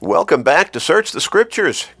Welcome back to Search the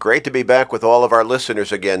Scriptures. Great to be back with all of our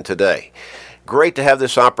listeners again today. Great to have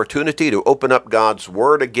this opportunity to open up God's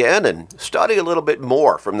Word again and study a little bit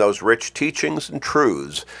more from those rich teachings and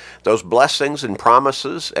truths, those blessings and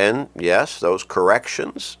promises, and yes, those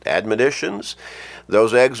corrections, admonitions,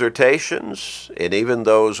 those exhortations, and even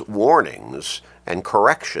those warnings and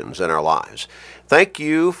corrections in our lives. Thank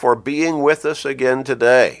you for being with us again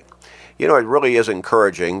today. You know, it really is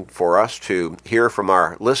encouraging for us to hear from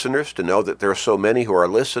our listeners, to know that there are so many who are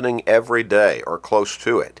listening every day or close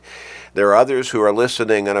to it. There are others who are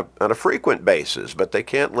listening on a frequent basis, but they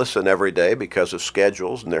can't listen every day because of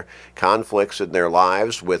schedules and their conflicts in their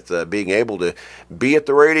lives with being able to be at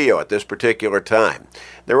the radio at this particular time.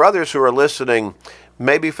 There are others who are listening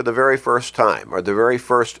maybe for the very first time or the very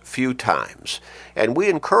first few times. And we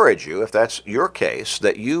encourage you, if that's your case,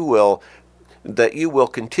 that you will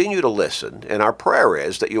continue to listen, and our prayer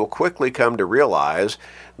is that you'll quickly come to realize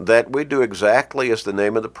that we do exactly as the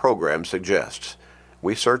name of the program suggests.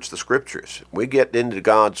 We search the Scriptures. We get into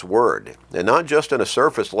God's Word, and not just on a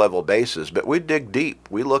surface level basis, but we dig deep.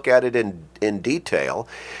 We look at it in detail,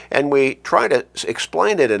 and we try to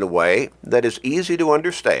explain it in a way that is easy to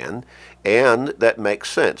understand and that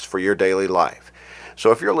makes sense for your daily life.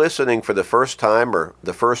 So if you're listening for the first time or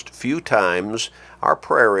the first few times, our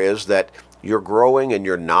prayer is that you're growing in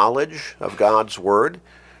your knowledge of God's Word,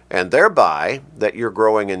 and thereby that you're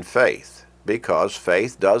growing in faith, because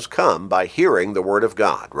faith does come by hearing the Word of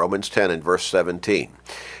God, Romans 10 and verse 17.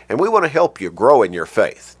 And we want to help you grow in your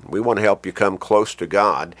faith. We want to help you come close to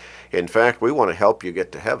God. In fact, we want to help you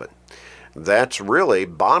get to heaven. That's really,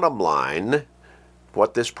 bottom line,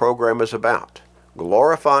 what this program is about.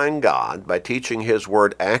 Glorifying God by teaching His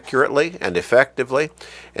Word accurately and effectively,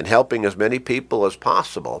 and helping as many people as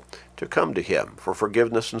possible to come to Him for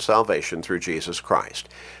forgiveness and salvation through Jesus Christ.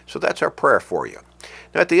 So that's our prayer for you.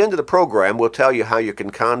 Now, at the end of the program, we'll tell you how you can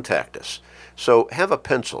contact us. So have a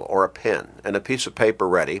pencil or a pen and a piece of paper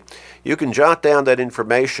ready. You can jot down that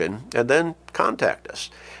information and then contact us.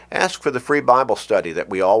 Ask for the free Bible study that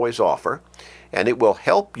we always offer, and it will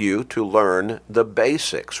help you to learn the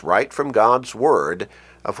basics right from God's Word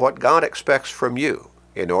of what God expects from you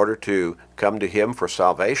in order to come to Him for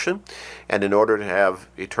salvation and in order to have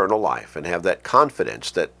eternal life and have that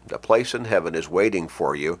confidence that a place in heaven is waiting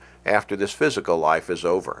for you after this physical life is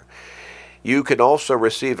over. You can also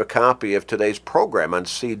receive a copy of today's program on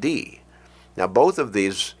CD. Now, both of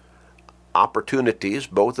these opportunities,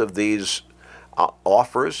 both of these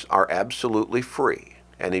offers are absolutely free,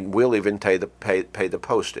 and we'll even pay the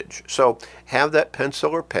postage. So have that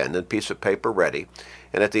pencil or pen and piece of paper ready,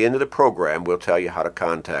 and at the end of the program, we'll tell you how to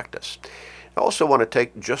contact us. I also want to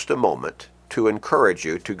take just a moment to encourage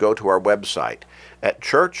you to go to our website at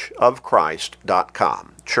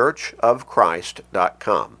churchofchrist.com,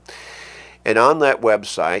 churchofchrist.com. And on that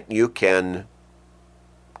website, you can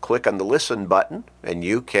click on the listen button, and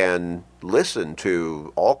you can listen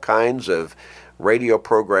to all kinds of radio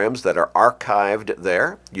programs that are archived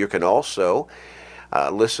there. You can also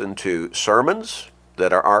listen to sermons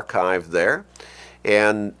that are archived there,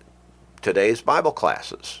 and today's Bible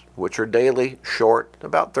classes, which are daily, short,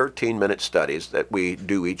 about 13-minute studies that we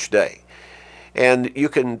do each day. And you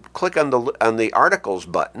can click on the articles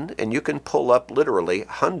button, and you can pull up literally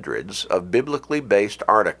hundreds of biblically based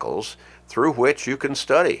articles through which you can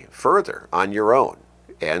study further on your own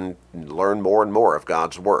and learn more and more of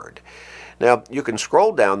God's Word. Now, you can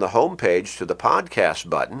scroll down the home page to the podcast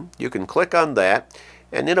button. You can click on that,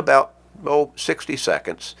 and in about 60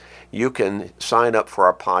 seconds, you can sign up for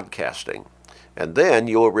our podcasting. And then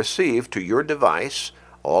you will receive to your device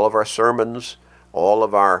all of our sermons, all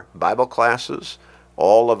of our Bible classes,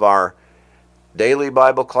 all of our daily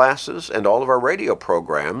Bible classes, and all of our radio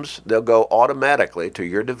programs. They'll go automatically to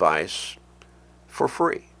your device for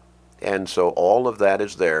free. And so all of that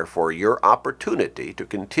is there for your opportunity to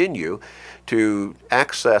continue to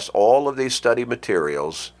access all of these study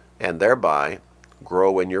materials and thereby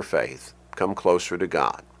grow in your faith, come closer to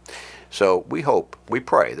God. So we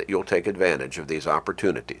pray that you'll take advantage of these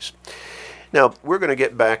opportunities. Now, we're going to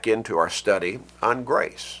get back into our study on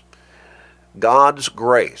grace. God's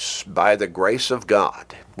grace, by the grace of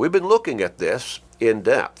God. We've been looking at this in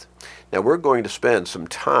depth. Now, we're going to spend some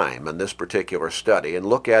time on this particular study and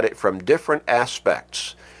look at it from different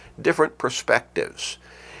aspects, different perspectives.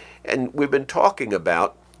 And we've been talking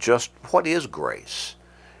about just what is grace.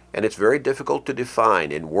 And it's very difficult to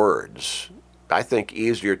define in words. I think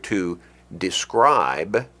easier to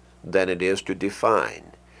describe than it is to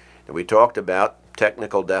define. And we talked about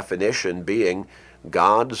technical definition being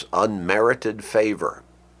God's unmerited favor.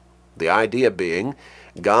 The idea being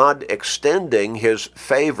God extending his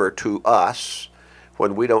favor to us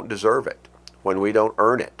when we don't deserve it, when we don't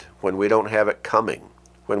earn it, when we don't have it coming,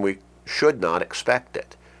 when we should not expect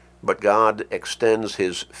it. But God extends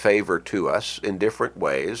his favor to us in different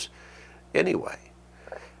ways anyway.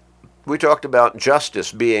 We talked about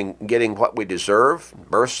justice being getting what we deserve,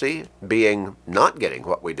 mercy being not getting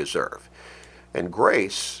what we deserve, and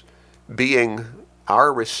grace being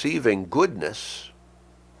our receiving goodness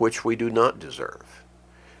which we do not deserve,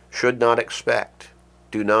 should not expect,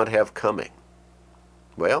 do not have coming.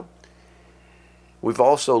 Well, we've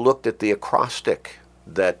also looked at the acrostic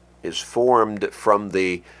that is formed from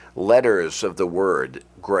the letters of the word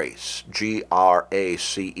grace,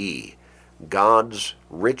 G-R-A-C-E, God's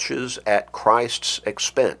riches at Christ's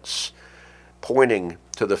expense, pointing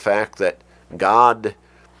to the fact that God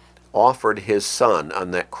offered his Son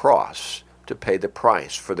on that cross to pay the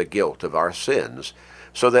price for the guilt of our sins,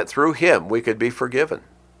 so that through him we could be forgiven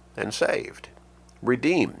and saved,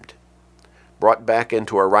 redeemed, brought back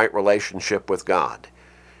into a right relationship with God,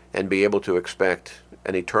 and be able to expect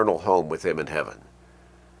an eternal home with him in heaven.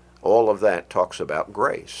 All of that talks about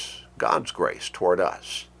grace, God's grace toward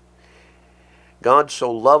us. God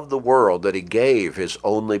so loved the world that he gave his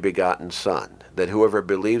only begotten Son, that whoever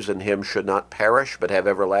believes in him should not perish but have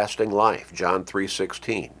everlasting life, John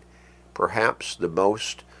 3:16. Perhaps the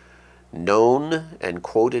most known and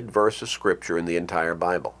quoted verse of Scripture in the entire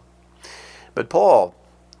Bible. But Paul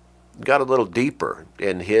got a little deeper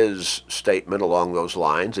in his statement along those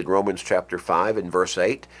lines in Romans chapter 5 and verse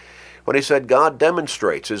 8, when he said, God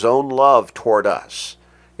demonstrates his own love toward us,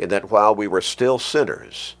 in that while we were still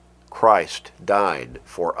sinners, Christ died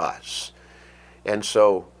for us. And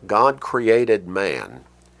so God created man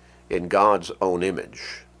in God's own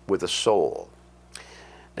image with a soul.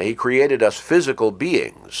 Now, he created us physical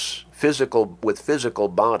beings, with physical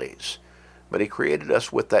bodies, but he created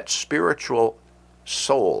us with that spiritual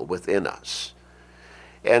soul within us.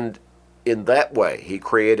 And in that way, he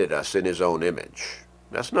created us in his own image.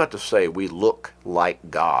 That's not to say we look like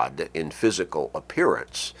God in physical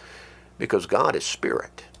appearance, because God is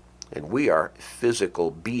spirit, and we are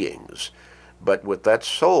physical beings. But with that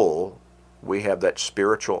soul, we have that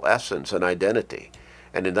spiritual essence and identity.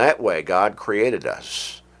 And in that way, God created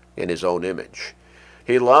us in his own image.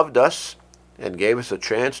 He loved us and gave us a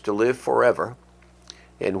chance to live forever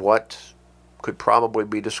in what could probably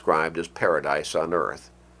be described as paradise on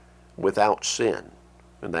earth, without sin.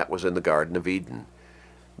 And that was in the Garden of Eden.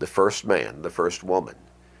 The first man, the first woman.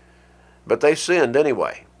 But they sinned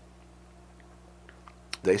anyway.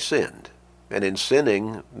 They sinned. And in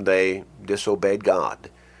sinning, they disobeyed God.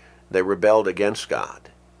 They rebelled against God.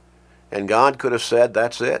 And God could have said,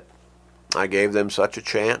 that's it. I gave them such a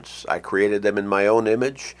chance. I created them in my own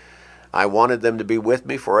image. I wanted them to be with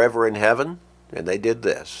me forever in heaven. And they did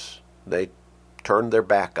this. They turned their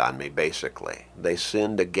back on me, basically. They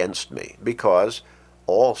sinned against me, because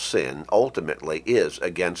all sin ultimately is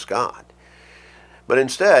against God. But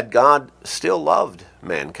instead, God still loved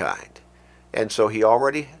mankind. And so he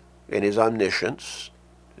already, in his omniscience,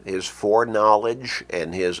 his foreknowledge,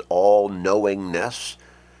 and his all-knowingness,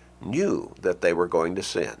 knew that they were going to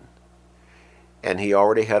sin. And he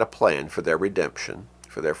already had a plan for their redemption,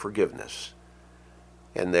 for their forgiveness,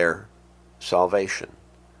 and their salvation.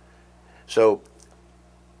 So,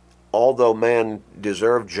 although man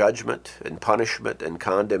deserved judgment and punishment and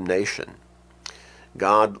condemnation,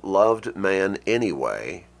 God loved man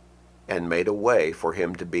anyway and made a way for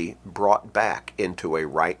him to be brought back into a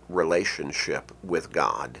right relationship with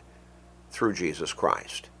God through Jesus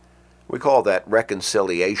Christ. We call that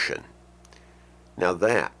reconciliation. Now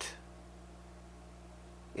that,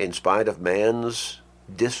 in spite of man's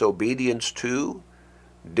disobedience to,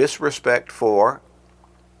 disrespect for,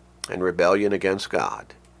 and rebellion against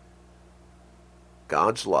God,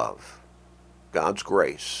 God's love, God's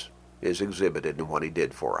grace is exhibited in what he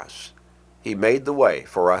did for us. He made the way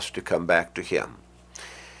for us to come back to him.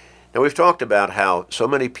 Now, we've talked about how so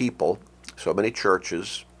many people, so many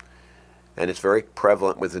churches, and it's very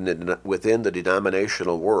prevalent within the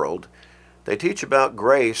denominational world, they teach about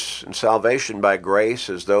grace and salvation by grace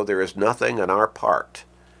as though there is nothing on our part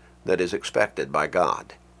that is expected by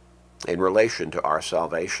God in relation to our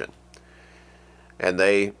salvation. And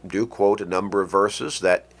they do quote a number of verses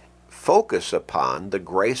that focus upon the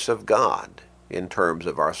grace of God in terms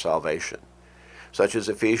of our salvation, such as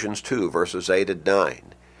Ephesians 2, verses 8 and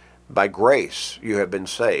 9. By grace you have been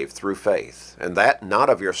saved through faith, and that not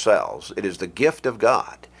of yourselves. It is the gift of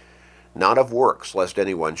God, not of works, lest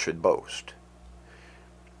anyone should boast.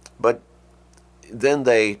 But then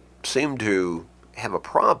they seem to have a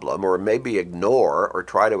problem or maybe ignore or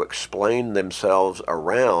try to explain themselves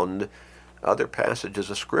around other passages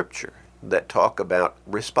of Scripture that talk about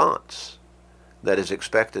response that is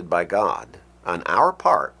expected by God on our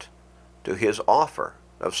part to his offer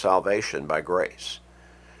of salvation by grace.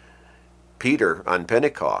 Peter on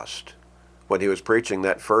Pentecost, when he was preaching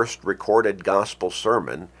that first recorded gospel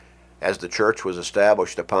sermon as the church was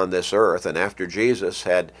established upon this earth and after Jesus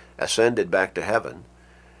had ascended back to heaven,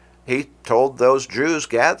 he told those Jews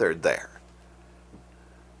gathered there,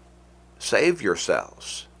 "Save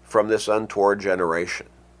yourselves from this untoward generation."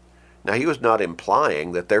 Now, he was not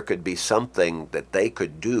implying that there could be something that they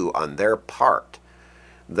could do on their part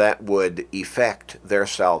that would effect their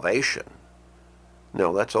salvation.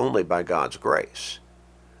 No, that's only by God's grace.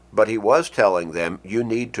 But he was telling them, you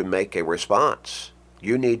need to make a response.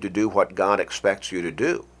 You need to do what God expects you to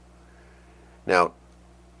do. Now,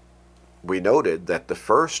 we noted that the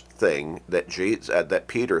first thing that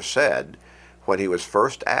Peter said when he was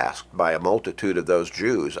first asked by a multitude of those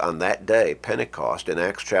Jews on that day, Pentecost, in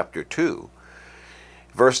Acts chapter 2,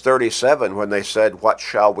 verse 37, when they said, "What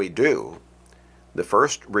shall we do?" the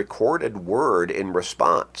first recorded word in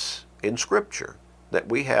response in Scripture that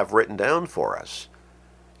we have written down for us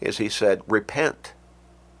is he said, "Repent,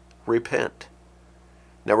 repent."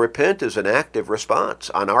 Now, repent is an active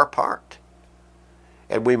response on our part.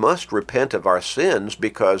 And we must repent of our sins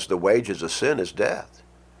because the wages of sin is death.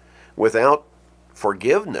 Without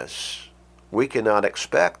forgiveness, we cannot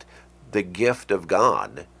expect the gift of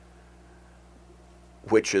God,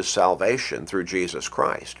 which is salvation through Jesus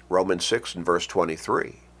Christ. Romans 6 and verse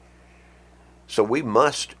 23. So we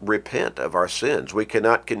must repent of our sins. We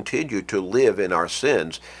cannot continue to live in our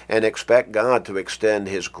sins and expect God to extend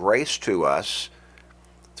his grace to us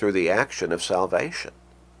through the action of salvation.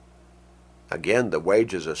 Again, the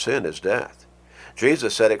wages of sin is death.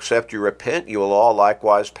 Jesus said, "Except you repent, you will all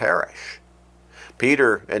likewise perish."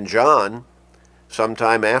 Peter and John,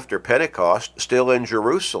 sometime after Pentecost, still in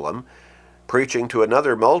Jerusalem, preaching to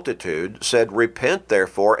another multitude, said, "Repent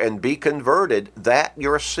therefore and be converted, that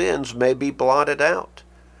your sins may be blotted out,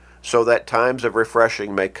 so that times of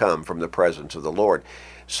refreshing may come from the presence of the Lord."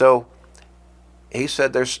 So he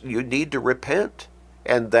said you need to repent,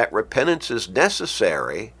 and that repentance is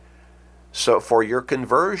necessary for your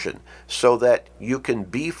conversion, so that you can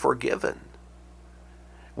be forgiven.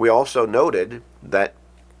 We also noted that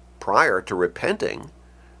prior to repenting,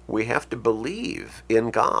 we have to believe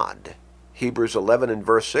in God. Hebrews 11 and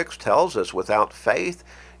verse 6 tells us, without faith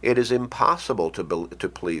it is impossible to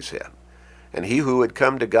please him. And he who would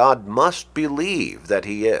come to God must believe that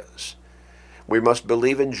he is. We must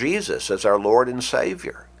believe in Jesus as our Lord and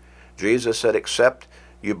Savior. Jesus said,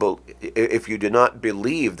 if you do not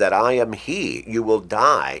believe that I am he, you will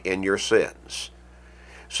die in your sins.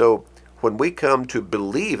 So when we come to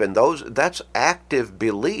believe in those, that's active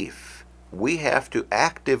belief. We have to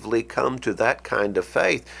actively come to that kind of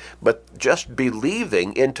faith. But just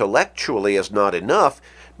believing intellectually is not enough,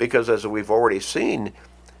 because as we've already seen,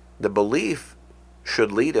 the belief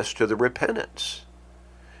should lead us to the repentance.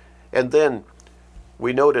 And then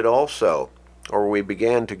we noted also, or we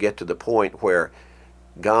began to get to the point where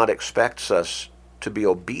God expects us to be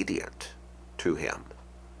obedient to him.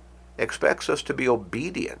 Expects us to be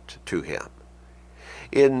obedient to him.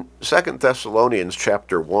 In 2 Thessalonians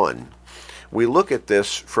chapter 1, we look at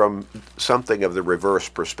this from something of the reverse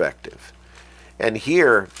perspective. And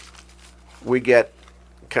here we get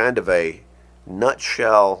kind of a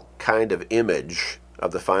nutshell kind of image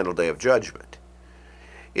of the final day of judgment.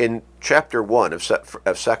 In chapter 1 of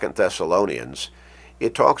 2 Thessalonians,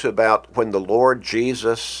 it talks about when the Lord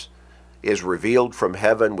Jesus is revealed from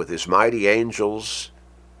heaven with his mighty angels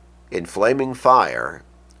in flaming fire,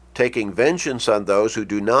 taking vengeance on those who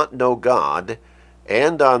do not know God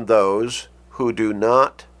and on those who do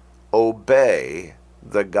not obey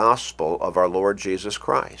the gospel of our Lord Jesus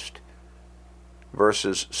Christ.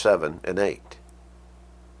 Verses 7 and 8.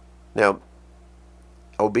 Now,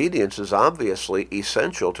 obedience is obviously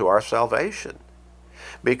essential to our salvation,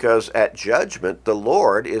 because at judgment the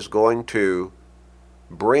Lord is going to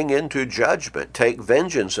bring into judgment, take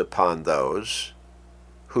vengeance upon those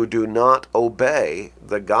who do not obey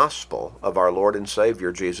the gospel of our Lord and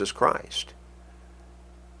Savior Jesus Christ.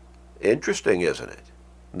 Interesting, isn't it?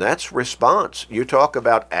 That's response. You talk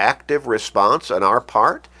about active response on our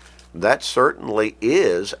part. That certainly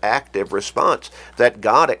is active response that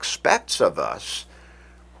God expects of us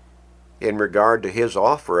in regard to his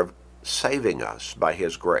offer of saving us by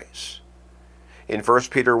his grace. In 1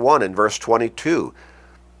 Peter 1 and verse 22,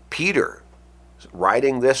 Peter,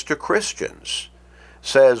 writing this to Christians,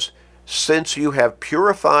 says, "Since you have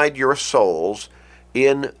purified your souls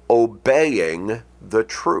in obeying the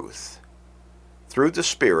truth. Through the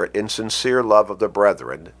Spirit, in sincere love of the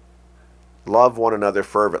brethren, love one another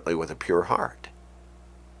fervently with a pure heart.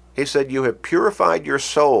 He said, you have purified your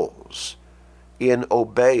souls in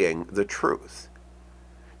obeying the truth.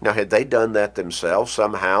 Now, had they done that themselves,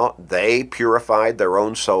 somehow they purified their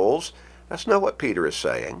own souls? That's not what Peter is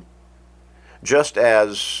saying. Just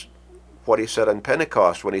as what he said on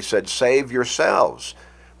Pentecost when he said, save yourselves,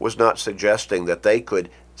 was not suggesting that they could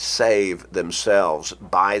save themselves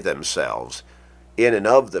by themselves, in and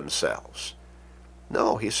of themselves.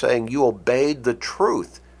 No, he's saying you obeyed the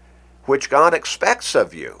truth, which God expects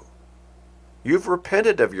of you. You've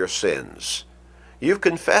repented of your sins. You've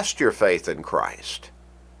confessed your faith in Christ.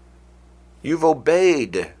 You've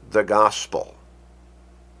obeyed the gospel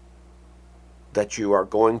that you are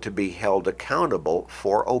going to be held accountable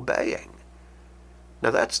for obeying.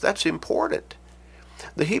 Now that's important.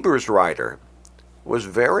 The Hebrews writer was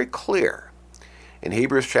very clear in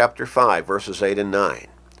Hebrews chapter 5, verses 8 and 9.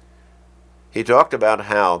 He talked about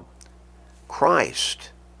how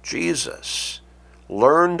Christ, Jesus,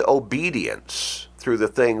 learned obedience through the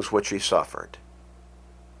things which he suffered.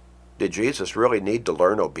 Did Jesus really need to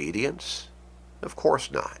learn obedience? Of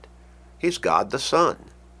course not. He's God the Son.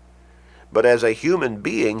 But as a human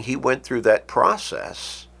being, he went through that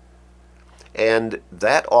process, and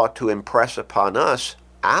that ought to impress upon us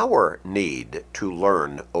our need to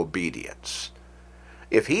learn obedience.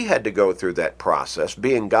 If he had to go through that process,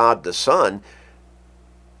 being God the Son,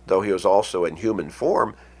 though he was also in human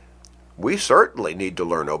form, we certainly need to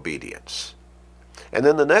learn obedience. And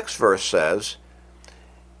then the next verse says,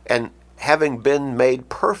 and having been made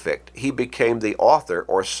perfect, he became the author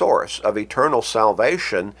or source of eternal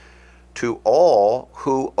salvation to all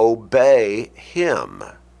who obey him.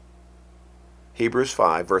 Hebrews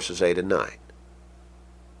 5, verses 8 and 9.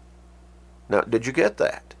 Now, did you get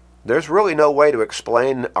that? There's really no way to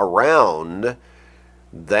explain around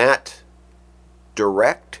that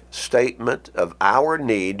direct statement of our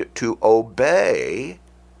need to obey,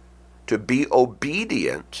 to be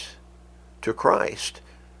obedient to Christ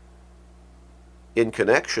in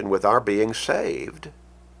connection with our being saved.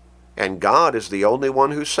 And God is the only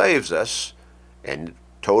one who saves us, and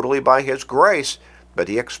totally by his grace, but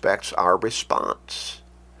he expects our response.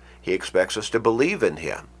 He expects us to believe in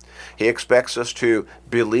him. He expects us to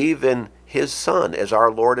believe in his Son as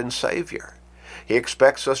our Lord and Savior. He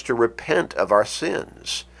expects us to repent of our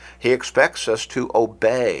sins. He expects us to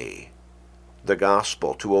obey the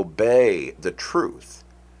gospel, to obey the truth.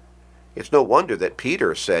 It's no wonder that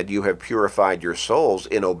Peter said, you have purified your souls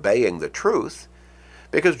in obeying the truth,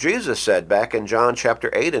 because Jesus said back in John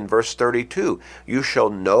chapter 8 and verse 32, you shall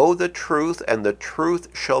know the truth, and the truth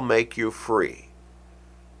shall make you free.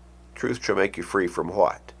 Truth shall make you free from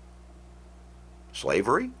what?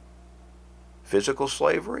 Slavery? Physical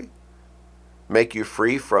slavery? Make you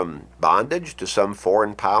free from bondage to some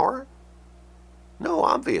foreign power? No,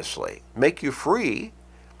 obviously. Make you free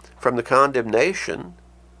from the condemnation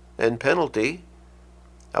and penalty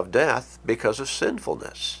of death because of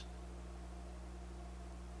sinfulness.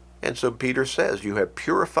 And so Peter says, you have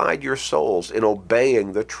purified your souls in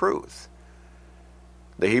obeying the truth.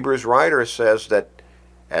 The Hebrews writer says that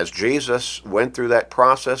as Jesus went through that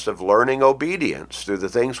process of learning obedience through the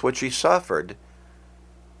things which he suffered,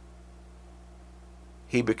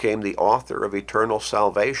 he became the author of eternal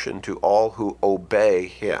salvation to all who obey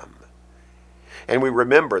him. And we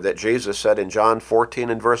remember that Jesus said in John 14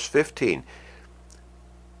 and verse 15,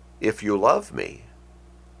 if you love me,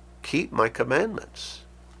 keep my commandments.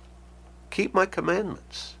 Keep my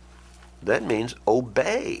commandments. That means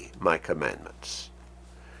obey my commandments.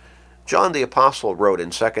 John the Apostle wrote in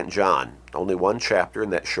 2 John, only one chapter in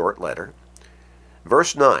that short letter,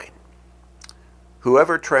 verse 9,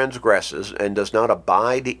 whoever transgresses and does not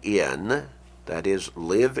abide in, that is,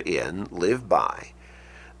 live in, live by,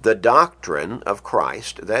 the doctrine of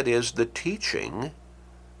Christ, that is, the teaching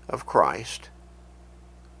of Christ,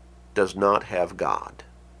 does not have God.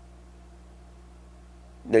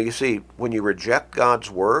 Now you see, when you reject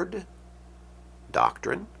God's word,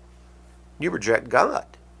 doctrine, you reject God.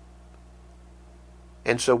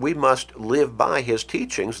 And so we must live by his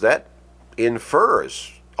teachings. That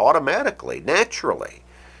infers automatically, naturally,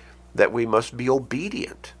 that we must be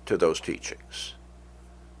obedient to those teachings.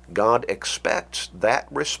 God expects that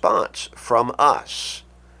response from us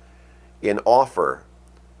in offer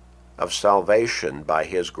of salvation by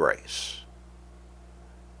his grace.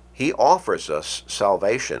 He offers us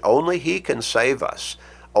salvation. Only he can save us,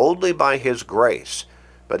 only by his grace,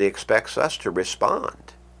 but he expects us to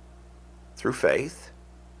respond through faith,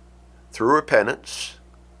 through repentance,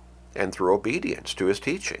 and through obedience to his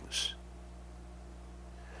teachings.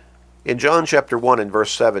 In John chapter 1 and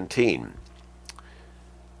verse 17,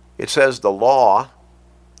 it says, "The law,"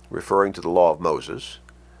 referring to the law of Moses,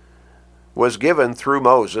 "was given through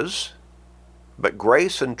Moses, but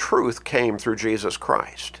grace and truth came through Jesus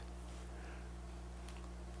Christ."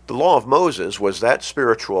 The law of Moses was that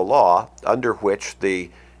spiritual law under which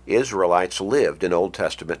the Israelites lived in Old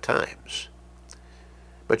Testament times.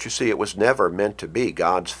 But you see, it was never meant to be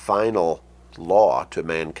God's final law to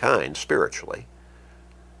mankind spiritually.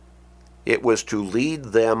 It was to lead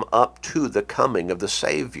them up to the coming of the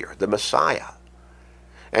Savior, the Messiah.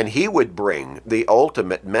 And he would bring the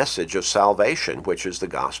ultimate message of salvation, which is the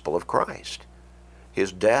gospel of Christ,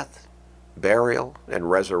 his death, burial, and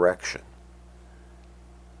resurrection.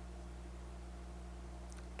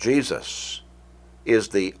 Jesus is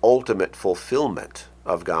the ultimate fulfillment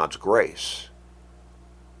of God's grace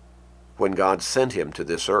when God sent him to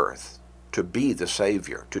this earth to be the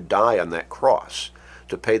Savior, to die on that cross,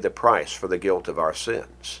 to pay the price for the guilt of our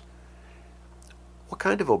sins. What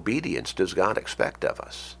kind of obedience does God expect of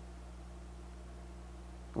us?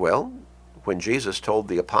 Well, when Jesus told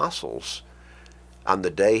the apostles on the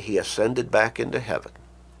day he ascended back into heaven,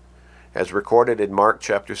 as recorded in Mark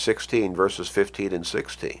chapter 16, verses 15 and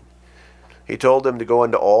 16, he told them to go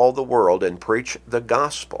into all the world and preach the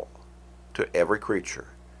gospel to every creature.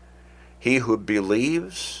 He who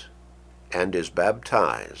believes and is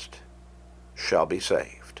baptized shall be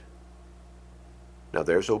saved. Now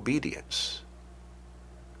there's obedience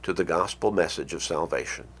to the gospel message of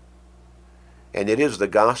salvation. And it is the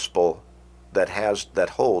gospel that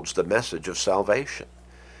holds the message of salvation.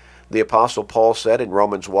 The Apostle Paul said in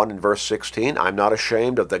Romans 1 and verse 16, "I'm not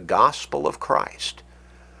ashamed of the gospel of Christ,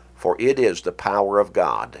 for it is the power of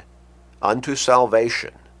God unto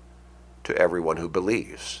salvation to everyone who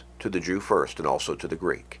believes, to the Jew first and also to the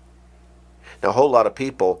Greek." Now a whole lot of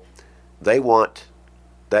people, they want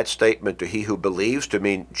that statement to he who believes to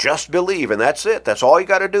mean just believe and that's it. That's all you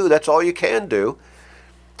got to do. That's all you can do.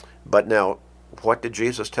 But now, what did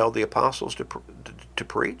Jesus tell the apostles to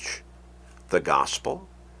preach? The gospel.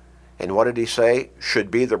 And what did he say should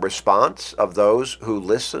be the response of those who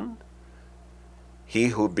listen? He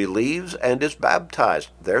who believes and is baptized,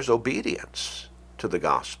 there's obedience to the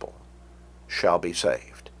gospel, shall be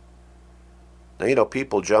saved. Now,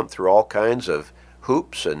 people jump through all kinds of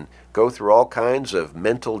hoops and go through all kinds of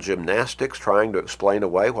mental gymnastics trying to explain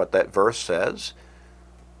away what that verse says,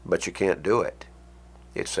 but you can't do it.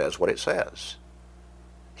 It says what it says.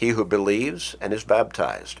 He who believes and is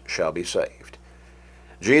baptized shall be saved.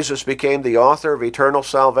 Jesus became the author of eternal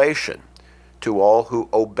salvation to all who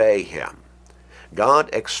obey him. God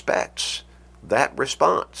expects that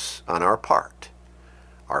response on our part.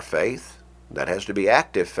 Our faith, that has to be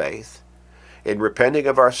active faith, in repenting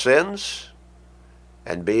of our sins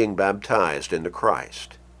and being baptized into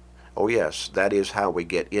Christ. Oh yes, that is how we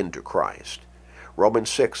get into Christ.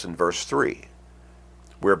 Romans 6 and verse 3.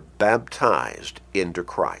 We're baptized into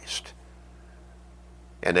Christ.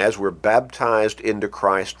 And as we're baptized into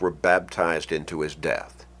Christ, we're baptized into his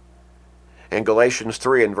death. In Galatians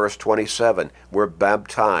 3 and verse 27, we're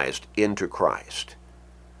baptized into Christ.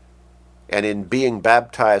 And in being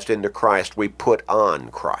baptized into Christ, we put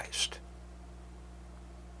on Christ.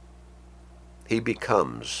 He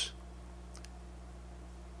becomes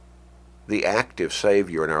the active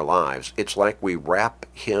Savior in our lives. It's like we wrap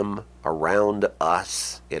him around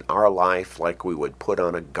us in our life like we would put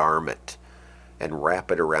on a garment and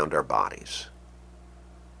wrap it around our bodies.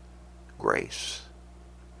 Grace.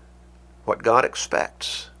 What God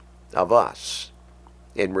expects of us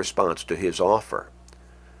in response to his offer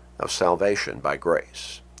of salvation by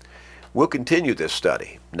grace. We'll continue this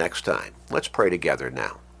study next time. Let's pray together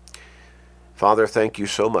now. Father, thank you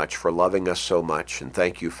so much for loving us so much, and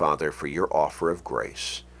thank you, Father, for your offer of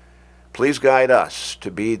grace. Please guide us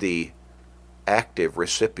to be the active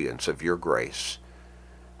recipients of your grace,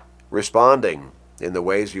 responding in the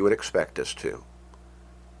ways you would expect us to,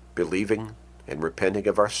 believing and repenting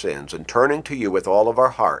of our sins, and turning to you with all of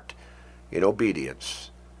our heart in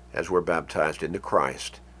obedience as we're baptized into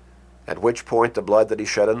Christ, at which point the blood that he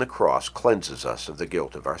shed on the cross cleanses us of the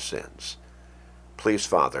guilt of our sins. Please,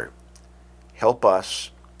 Father, help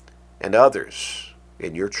us and others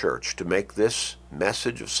in your church to make this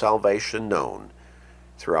message of salvation known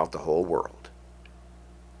throughout the whole world.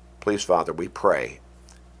 Please, Father, we pray.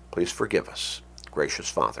 Please forgive us. Gracious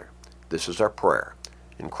Father, this is our prayer.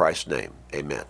 In Christ's name, amen.